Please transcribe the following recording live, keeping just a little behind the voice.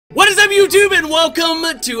up, YouTube, and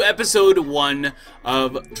welcome to episode 1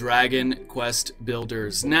 of Dragon Quest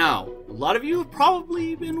Builders. Now, a lot of you have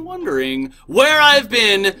probably been wondering where I've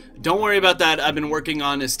been. Don't worry about that. I've been working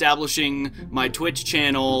on establishing my Twitch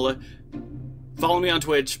channel. Follow me on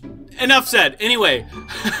Twitch. Enough said. Anyway,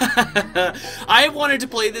 I have wanted to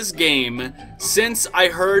play this game since I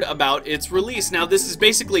heard about its release. Now, this is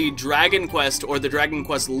basically Dragon Quest, or the Dragon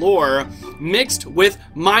Quest lore, mixed with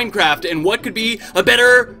Minecraft, and what could be a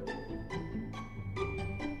better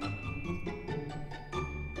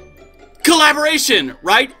collaboration,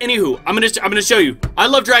 right? Anywho, I'm gonna show you. I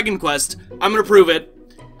love Dragon Quest. I'm gonna prove it.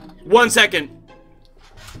 1 second.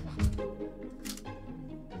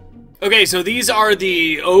 Okay, so these are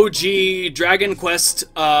the OG Dragon Quest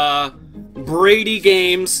Brady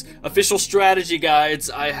games official strategy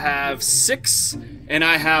guides. I have 6 and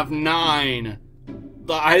I have 9.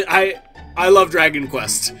 I love Dragon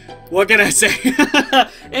Quest. What can I say?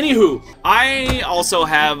 Anywho, I also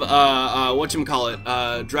have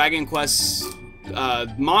whatchamacallit, Dragon Quest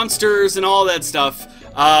monsters and all that stuff.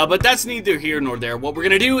 But that's neither here nor there. What we're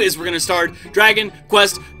gonna do is we're gonna start Dragon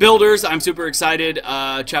Quest Builders. I'm super excited.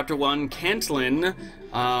 Chapter 1, Cantlin.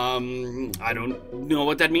 I don't know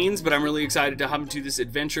what that means, but I'm really excited to hop into this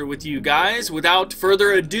adventure with you guys. Without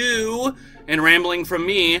further ado and rambling from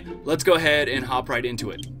me, let's go ahead and hop right into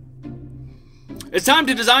it. It's time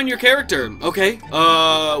to design your character. Okay,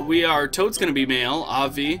 Toad's gonna be male,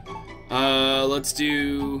 Avi. Let's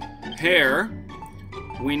do hair.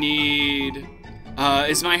 We need,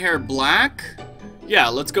 is my hair black? Yeah,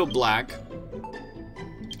 let's go black.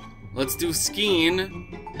 Let's do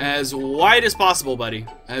skin as white as possible, buddy.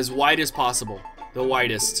 As white as possible. The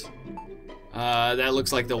whitest. That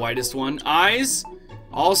looks like the whitest one. Eyes.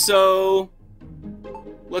 Also,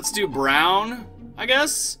 let's do brown, I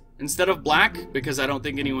guess, instead of black, because I don't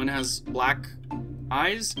think anyone has black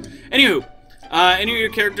eyes. Anywho, enter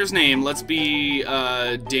your character's name. Let's be,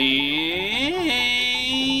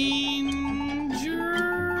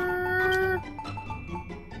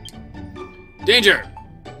 Danger!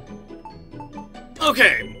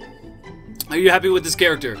 Okay. Are you happy with this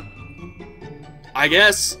character? I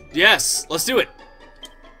guess. Yes. Let's do it.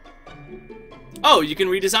 Oh, you can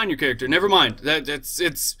redesign your character. Never mind.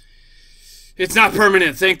 It's not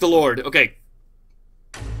permanent. Thank the Lord. Okay.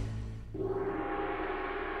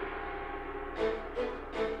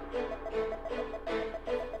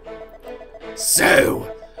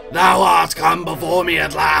 So, thou art come before me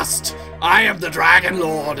at last. I am the Dragon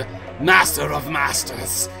Lord, Master of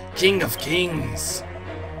Masters, King of Kings.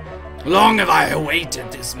 Long have I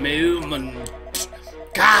awaited this moment.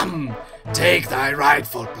 Come, take thy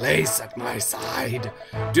rightful place at my side.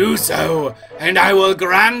 Do so, and I will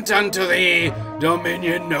grant unto thee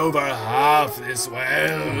dominion over half this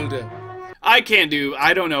world. I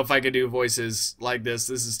don't know if I can do voices like this.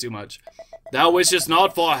 This is too much. Thou wishest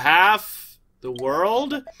not for half the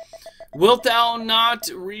world? Wilt thou not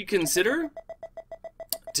reconsider?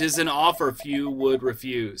 'Tis an offer few would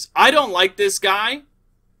refuse. I don't like this guy,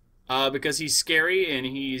 because he's scary and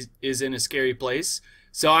he is in a scary place.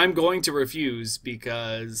 So I'm going to refuse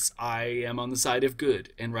because I am on the side of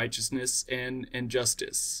good and righteousness and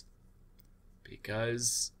justice.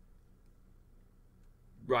 Because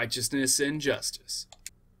righteousness and justice.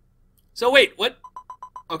 So wait, what?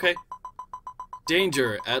 Okay.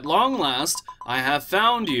 Danger, at long last, I have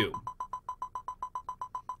found you.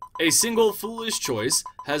 A single foolish choice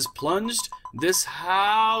has plunged this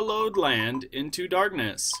hallowed land into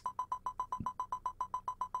darkness.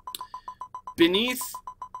 Beneath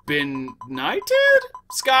benighted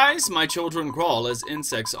skies, my children crawl as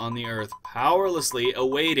insects on the earth, powerlessly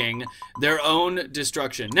awaiting their own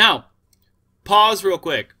destruction. Now, pause real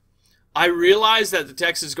quick. I realize that the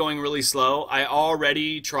text is going really slow. I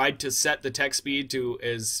already tried to set the text speed to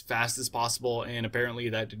as fast as possible, and apparently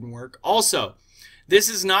that didn't work. Also, this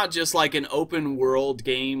is not just like an open world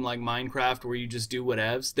game like Minecraft where you just do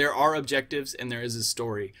whatevs. There are objectives and there is a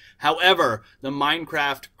story. However, the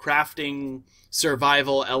Minecraft crafting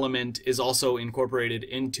survival element is also incorporated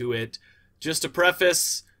into it. Just a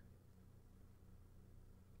preface,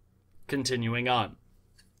 continuing on.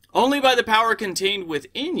 Only by the power contained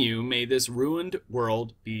within you may this ruined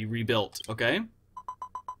world be rebuilt, okay?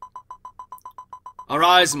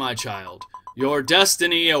 Arise, my child. Your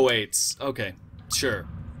destiny awaits. Okay. Sure.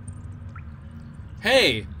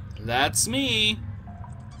 Hey, that's me.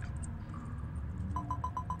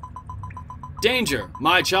 Danger,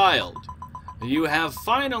 my child. You have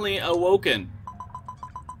finally awoken.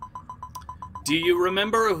 Do you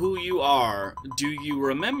remember who you are? Do you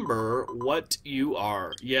remember what you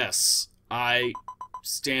are? Yes, I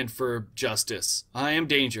stand for justice. I am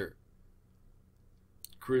Danger.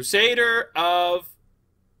 Crusader of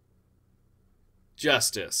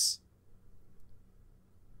Justice.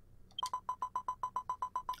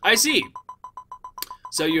 I see.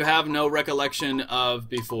 So you have no recollection of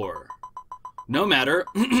before. No matter.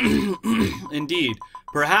 Indeed.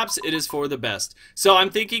 Perhaps it is for the best. So I'm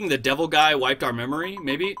thinking the devil guy wiped our memory,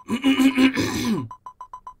 maybe?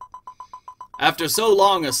 After so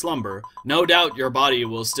long a slumber, no doubt your body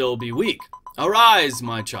will still be weak. Arise,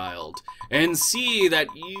 my child, and see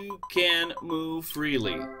that you can move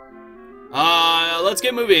freely. Let's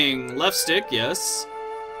get moving. Left stick, yes.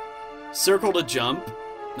 Circle to jump.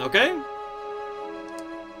 Okay.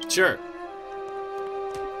 Sure.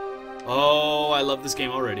 Oh, I love this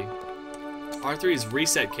game already. R3 is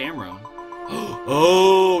reset camera.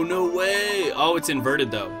 Oh, no way. Oh, it's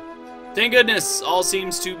inverted though. Thank goodness, all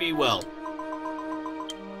seems to be well.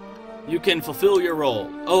 You can fulfill your role.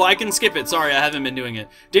 Oh, I can skip it. Sorry, I haven't been doing it.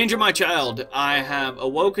 Danger, my child. I have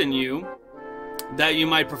awoken you that you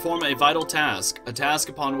might perform a vital task. A task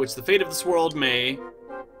upon which the fate of this world may...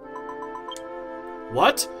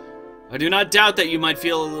 What? I do not doubt that you might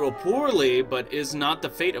feel a little poorly, but is not the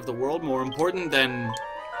fate of the world more important than...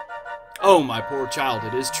 Oh, my poor child,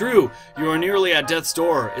 it is true. You are nearly at death's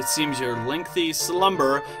door. It seems your lengthy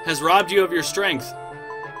slumber has robbed you of your strength.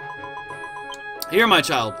 Here, my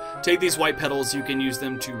child, take these white petals. You can use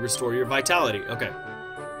them to restore your vitality. Okay.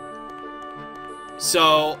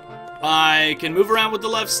 So, I can move around with the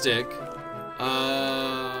left stick.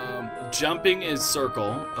 Jumping is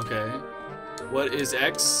circle. Okay. What is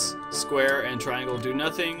X? Square and triangle do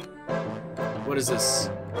nothing. What is this?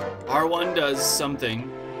 R1 does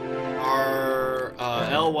something.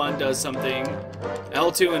 L1 does something.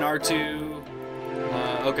 L2 and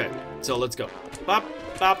R2. Okay, so let's go. Bop,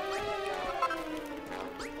 bop.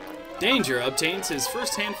 Danger obtains his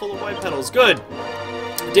first handful of white petals. Good.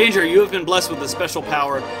 Danger, you have been blessed with a special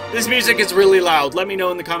power. This music is really loud. Let me know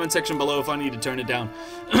in the comment section below if I need to turn it down.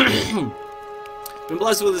 Been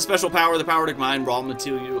blessed with a special power, the power to mine raw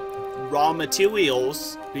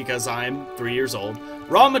materials, because I'm 3 years old.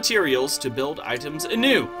 Raw materials to build items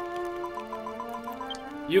anew.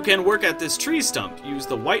 You can work at this tree stump. Use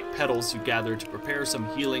the white petals you gather to prepare some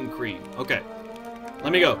healing cream. Okay.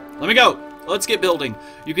 Let me go. Let me go. Let's get building.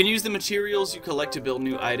 You can use the materials you collect to build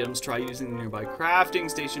new items. Try using the nearby crafting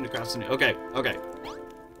station to craft some new... Okay. Okay.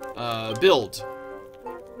 Build.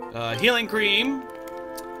 Healing cream.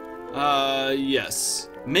 Yes.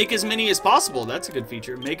 Make as many as possible. That's a good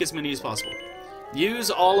feature. Make as many as possible. Use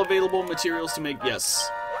all available materials to make... Yes.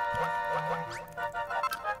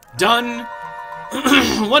 Done.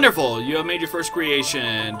 Wonderful. You have made your first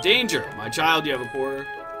creation. Danger. My child, you have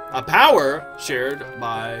a power shared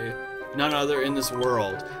by none other in this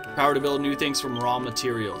world. Power to build new things from raw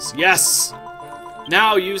materials. Yes!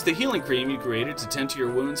 Now use the healing cream you created to tend to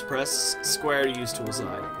your wounds. Press square to use tools and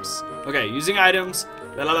items. Okay, using items.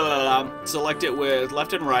 Select it with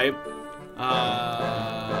left and right.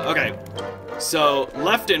 Okay. So,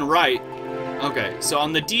 left and right. Okay, so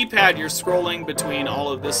on the D-pad, you're scrolling between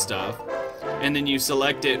all of this stuff. And then you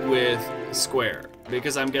select it with square.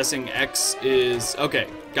 Because I'm guessing X is... Okay,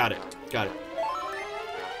 got it. Got it.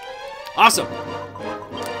 Awesome.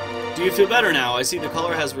 Do you feel better now? I see the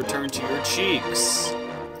color has returned to your cheeks.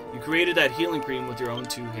 You created that healing cream with your own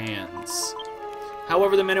 2 hands.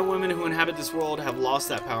 However, the men and women who inhabit this world have lost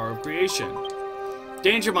that power of creation.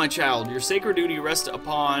 Danger, my child. Your sacred duty rests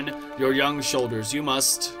upon your young shoulders. You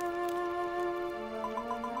must...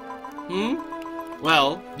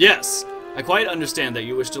 Well, yes. I quite understand that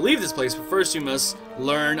you wish to leave this place, but first you must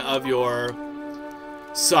learn of your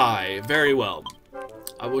sigh. Very well.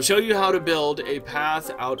 I will show you how to build a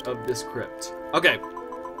path out of this crypt. Okay.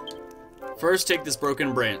 First, take this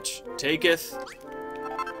broken branch. Taketh.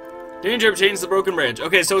 Danger obtains the broken branch.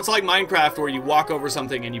 Okay, so it's like Minecraft where you walk over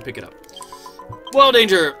something and you pick it up. Well,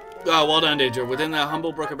 Danger. Well done, Danger. Within that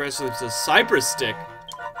humble broken branch lives a cypress stick.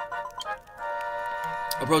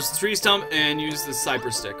 Approach the tree stump and use the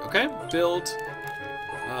cypress stick. Okay? Build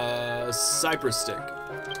cypress stick.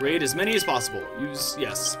 Create as many as possible. Use,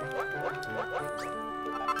 yes.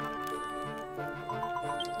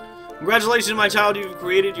 Congratulations, my child. You've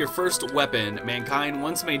created your first weapon. Mankind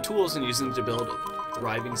once made tools and used them to build a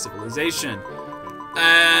thriving civilization.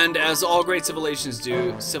 And as all great civilizations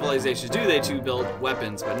do, they too build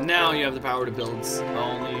weapons. But now you have the power to build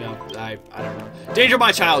only, I don't know. Danger,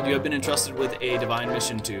 my child, you have been entrusted with a divine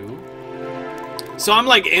mission too. So I'm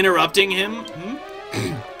like interrupting him.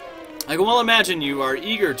 I can well imagine you are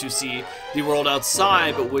eager to see the world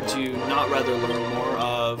outside, but would you not rather learn more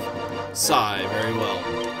of Sai? Very well.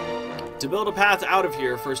 To build a path out of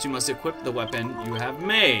here, first you must equip the weapon you have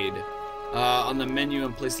made. on the menu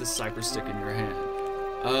and place the cypress stick in your hand.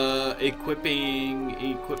 Equipping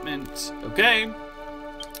equipment. Okay.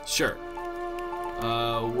 Sure.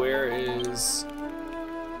 Where is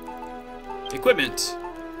equipment?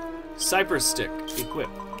 Cypress stick. Equip.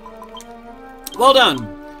 Well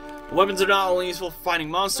done. Weapons are not only useful for fighting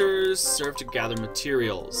monsters, serve to gather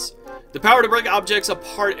materials. The power to break objects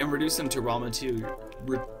apart and reduce them to raw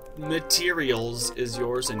materials is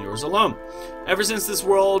yours and yours alone. Ever since this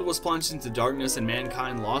world was plunged into darkness and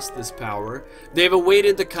mankind lost this power, they have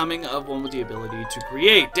awaited the coming of one with the ability to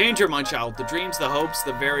create. Danger, my child. The dreams, the hopes,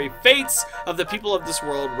 the very fates of the people of this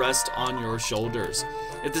world rest on your shoulders.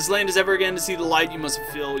 If this land is ever again to see the light, you must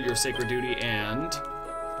fulfill your sacred duty and...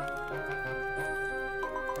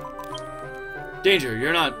 Danger,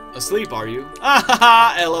 you're not asleep, are you? Ah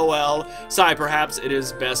ha ha, lol. Sigh, perhaps it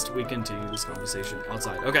is best we continue this conversation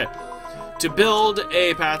outside. Okay. To build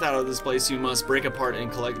a path out of this place, you must break apart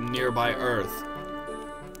and collect nearby earth.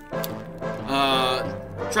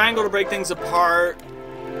 Triangle to break things apart.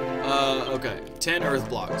 Okay. 10 earth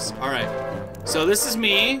blocks. Alright. So this is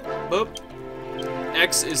me. Boop.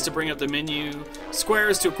 X is to bring up the menu. Square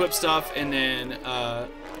is to equip stuff. And then,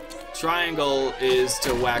 triangle is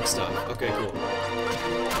to whack stuff. Okay, cool.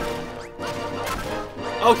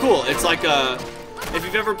 Oh, cool. It's like if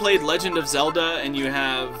you've ever played Legend of Zelda and you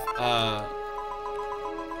have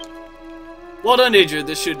well done, Danger.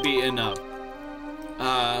 This should be enough.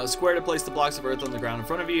 Square to place the blocks of earth on the ground in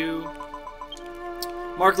front of you.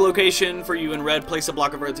 Mark the location for you in red. Place a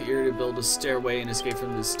block of earth here to build a stairway and escape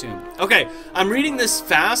from this tomb. Okay, I'm reading this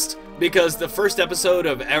fast because the first episode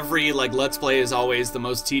of every Let's Play is always the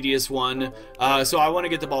most tedious one. So I want to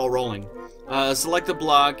get the ball rolling. Select the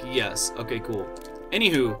block. Yes. Okay, cool.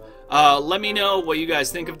 Anywho, let me know what you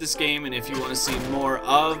guys think of this game, and if you want to see more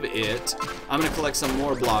of it, I'm going to collect some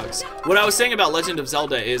more blocks. What I was saying about Legend of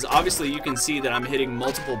Zelda is, obviously you can see that I'm hitting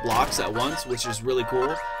multiple blocks at once, which is really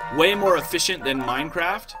cool. Way more efficient than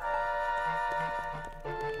Minecraft.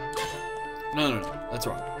 No, that's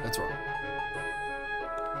wrong. That's wrong.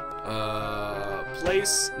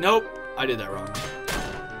 Place. Nope, I did that wrong.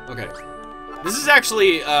 Okay. This is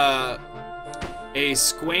actually, a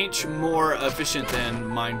squinch more efficient than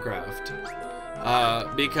Minecraft.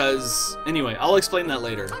 Because, anyway, I'll explain that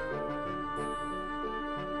later.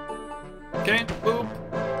 Okay, boop.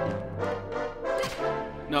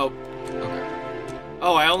 Nope. Okay.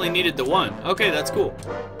 Oh, I only needed the one. Okay, that's cool.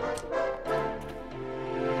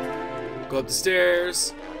 Go up the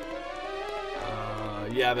stairs.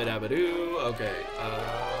 Yabba dabba doo. Okay.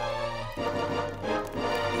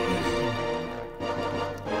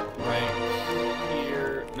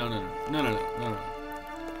 No.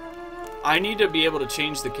 I need to be able to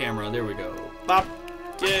change the camera. There we go. Bop.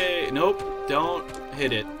 Yay. Nope. Don't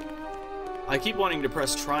hit it. I keep wanting to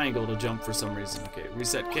press triangle to jump for some reason. Okay.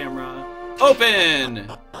 Reset camera. Open!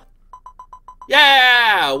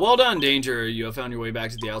 Yeah! Well done, Danger. You have found your way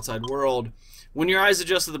back to the outside world. When your eyes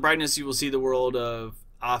adjust to the brightness, you will see the world of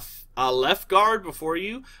Alefgard before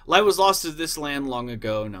you. Light was lost to this land long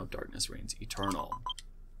ago. Now darkness reigns eternal.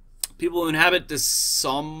 People who inhabit this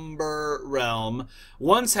somber realm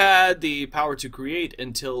once had the power to create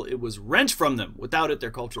until it was wrenched from them. Without it, their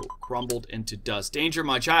culture crumbled into dust. Danger,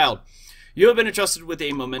 my child. You have been entrusted with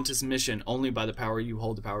a momentous mission. Only by the power you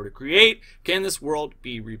hold the power to create can this world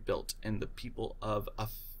be rebuilt and the people of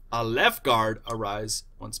Alefgard arise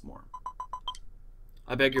once more.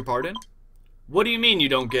 I beg your pardon? What do you mean you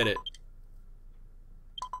don't get it?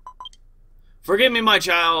 Forgive me, my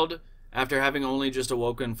child. After having only just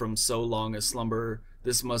awoken from so long a slumber,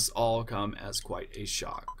 this must all come as quite a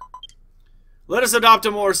shock. Let us adopt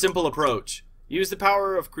a more simple approach. Use the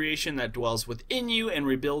power of creation that dwells within you and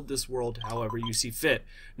rebuild this world however you see fit.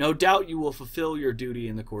 No doubt you will fulfill your duty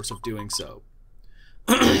in the course of doing so.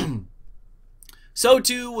 So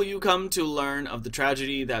too will you come to learn of the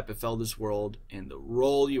tragedy that befell this world and the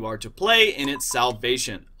role you are to play in its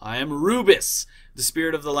salvation. I am Rubus, the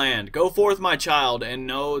spirit of the land. Go forth, my child, and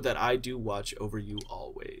know that I do watch over you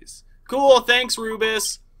always. Cool, thanks,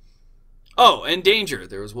 Rubus. Oh, and Danger,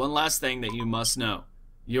 there is one last thing that you must know.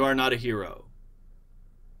 You are not a hero.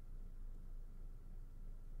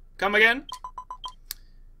 Come again?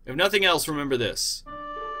 If nothing else, remember this.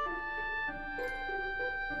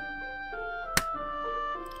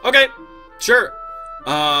 Okay, sure.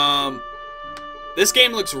 This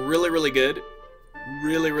game looks really good.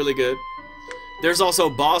 Really good. There's also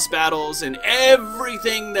boss battles, and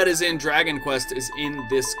everything that is in Dragon Quest is in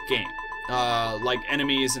this game. Like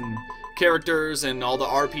enemies and characters and all the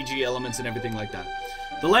RPG elements and everything like that.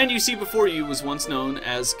 The land you see before you was once known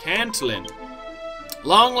as Chameleon.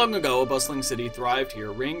 Long, long ago, a bustling city thrived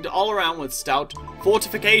here, ringed all around with stout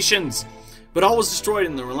fortifications. But all was destroyed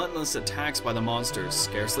in the relentless attacks by the monsters.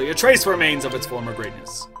 Scarcely a trace remains of its former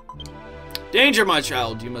greatness. Danger, my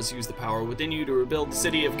child. You must use the power within you to rebuild the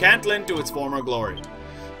city of Cantlin to its former glory.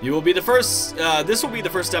 You will be the first. This will be the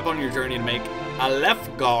first step on your journey to make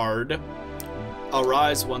Alefgard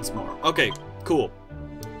arise once more. Okay, cool.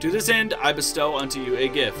 To this end, I bestow unto you a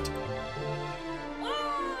gift.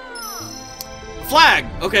 Flag!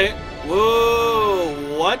 Okay.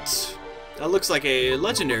 Whoa, what? That looks like a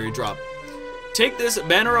legendary drop. Take this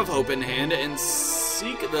banner of hope in hand and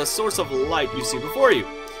seek the source of light you see before you.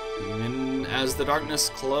 Even as the darkness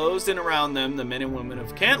closed in around them, the men and women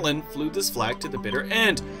of Cantlin flew this flag to the bitter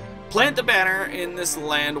end. Plant the banner in this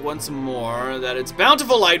land once more, that its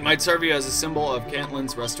bountiful light might serve you as a symbol of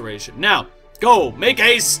Cantlin's restoration. Now, go! Make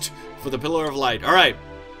haste for the pillar of light. Alright.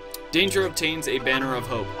 Danger obtains a banner of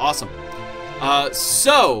hope. Awesome.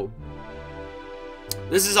 So,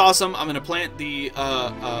 this is awesome. I'm gonna plant the,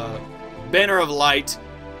 banner of light.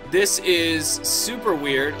 This is super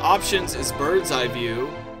weird. Options is bird's eye view.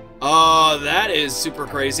 That is super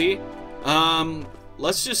crazy.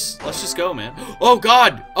 Let's just go, man. Oh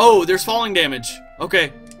god! Oh, there's falling damage.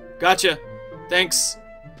 Okay. Gotcha. Thanks.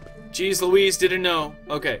 Jeez Louise, didn't know.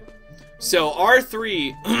 Okay. So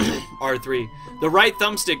R3 R3. The right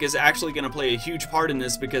thumbstick is actually gonna play a huge part in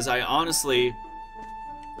this because I honestly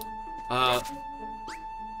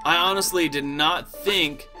did not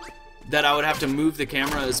think that I would have to move the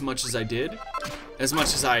camera as much as I did, as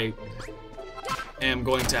much as I am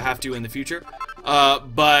going to have to in the future.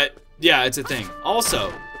 But yeah, it's a thing.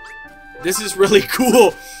 Also, this is really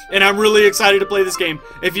cool, and I'm really excited to play this game.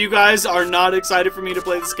 If you guys are not excited for me to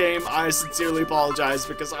play this game, I sincerely apologize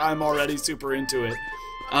because I'm already super into it.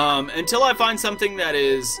 Until I find something that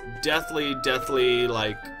is deathly,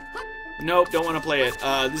 like, nope, don't want to play it.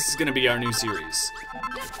 This is going to be our new series.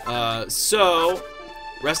 So,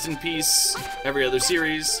 rest in peace, every other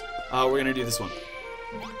series. We're going to do this one.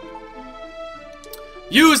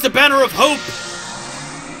 Use the banner of hope!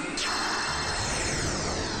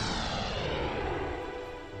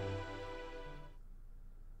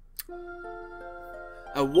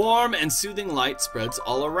 A warm and soothing light spreads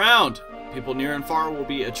all around. People near and far will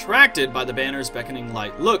be attracted by the banner's beckoning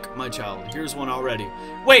light. Look, my child, here's one already.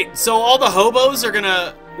 Wait, so all the hobos are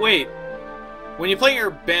gonna... Wait. When you plant your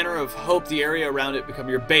banner of hope, the area around it become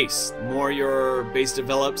your base. The more your base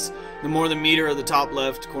develops, the more the meter of the top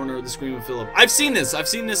left corner of the screen will fill up. I've seen this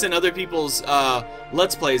in other people's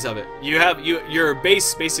Let's Plays of it. Your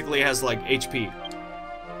base basically has like HP.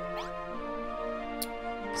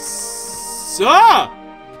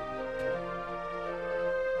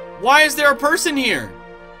 Why is there a person here?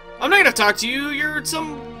 I'm not gonna talk to you. You're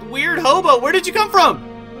some weird hobo. Where did you come from?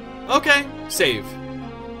 Okay, save.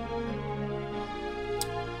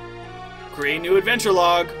 Create new adventure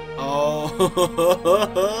log.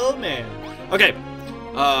 Oh, man. Okay,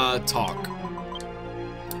 talk.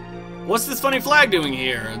 What's this funny flag doing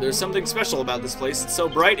here? There's something special about this place. It's so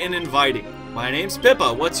bright and inviting. My name's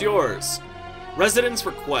Pippa. What's yours? Residence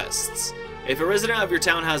requests. If a resident of your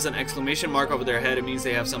town has an exclamation mark over their head, it means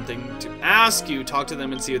they have something to ask you. Talk to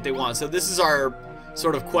them and see what they want. So this is our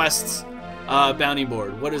sort of quests bounty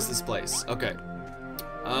board. What is this place? Okay.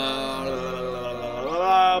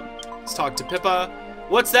 Let's talk to Pippa.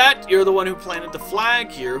 What's that? You're the one who planted the flag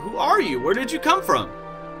here. Who are you? Where did you come from?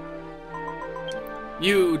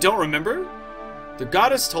 You don't remember? The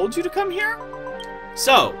goddess told you to come here?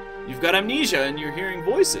 So, you've got amnesia and you're hearing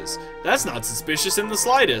voices. That's not suspicious in the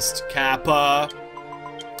slightest, Kappa.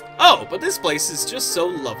 Oh, but this place is just so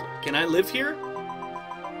lovely. Can I live here?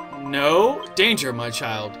 No. Danger, my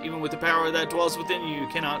child. Even with the power that dwells within you, you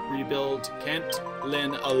cannot rebuild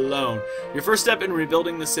Cantlin alone. Your first step in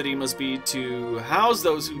rebuilding the city must be to house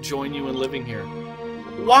those who join you in living here.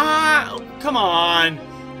 Why? Come on.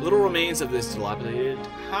 Little remains of this dilapidated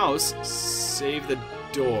house save the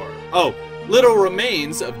door. Oh. Little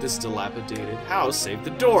remains of this dilapidated house save the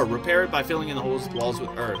door. Repair it by filling in the walls with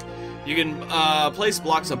earth. You can place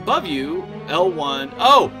blocks above you. L1.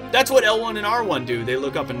 Oh, that's what L1 and R1 do. They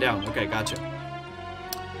look up and down. Okay, gotcha.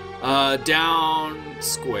 Down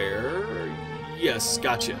square. Yes,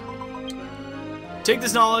 gotcha. Take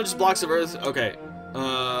this knowledge. Blocks of earth. Okay.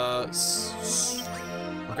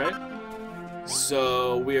 Okay.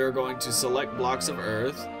 So we are going to select blocks of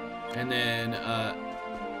earth, and then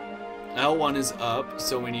L1 is up,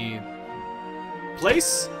 so we need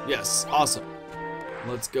place? Yes, awesome.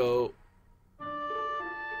 Let's go.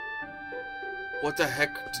 What the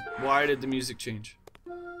heck? Why did the music change?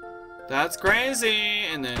 That's crazy.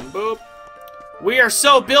 And then boop. We are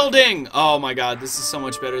so building! Oh my god, this is so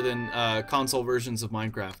much better than console versions of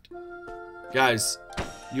Minecraft. Guys,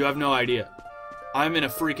 you have no idea. I'm in a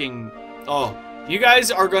freaking... Oh, you guys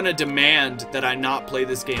are gonna demand that I not play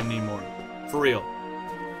this game anymore. For real.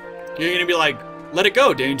 You're gonna be like, let it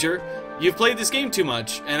go, Danger. You've played this game too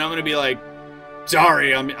much. And I'm gonna be like,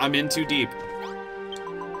 sorry, I'm in too deep.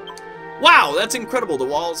 Wow, that's incredible. The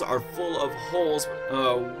walls are full of holes.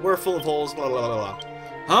 We're full of holes, blah, blah, blah, blah.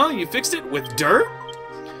 Huh? You fixed it with dirt?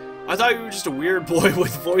 I thought you were just a weird boy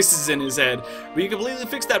with voices in his head. But you completely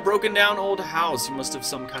fixed that broken down old house. You must have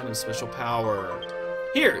some kind of special power.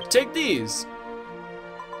 Here, take these.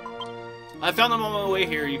 I found them on my way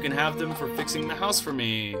here. You can have them for fixing the house for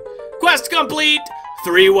me. Quest complete!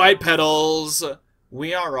 3 white petals.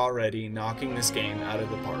 We are already knocking this game out of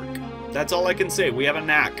the park. That's all I can say. We have a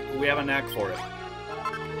knack. We have a knack for it.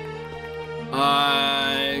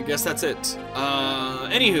 I guess that's it.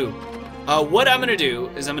 Anywho, what I'm gonna do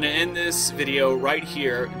is I'm gonna end this video right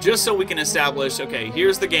here, just so we can establish, okay,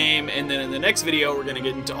 here's the game, and then in the next video we're gonna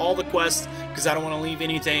get into all the quests, because I don't want to leave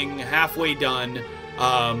anything halfway done,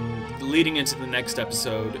 leading into the next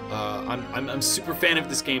episode. I'm a super fan of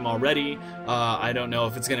this game already. I don't know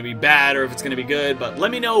if it's gonna be bad or if it's gonna be good, but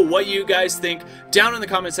let me know what you guys think down in the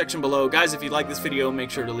comment section below. Guys, if you like this video, make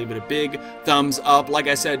sure to leave it a big thumbs up. Like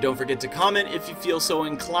I said, don't forget to comment if you feel so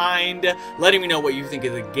inclined, letting me know what you think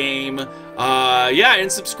of the game. Yeah,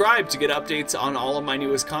 and subscribe to get updates on all of my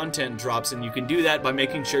newest content drops, and you can do that by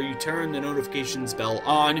making sure you turn the notifications bell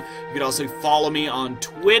on. You can also follow me on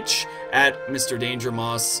Twitch at Mr. Danger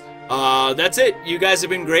Moss. That's it. You guys have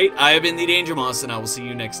been great. I have been the Danger Moss, and I will see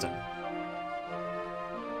you next time.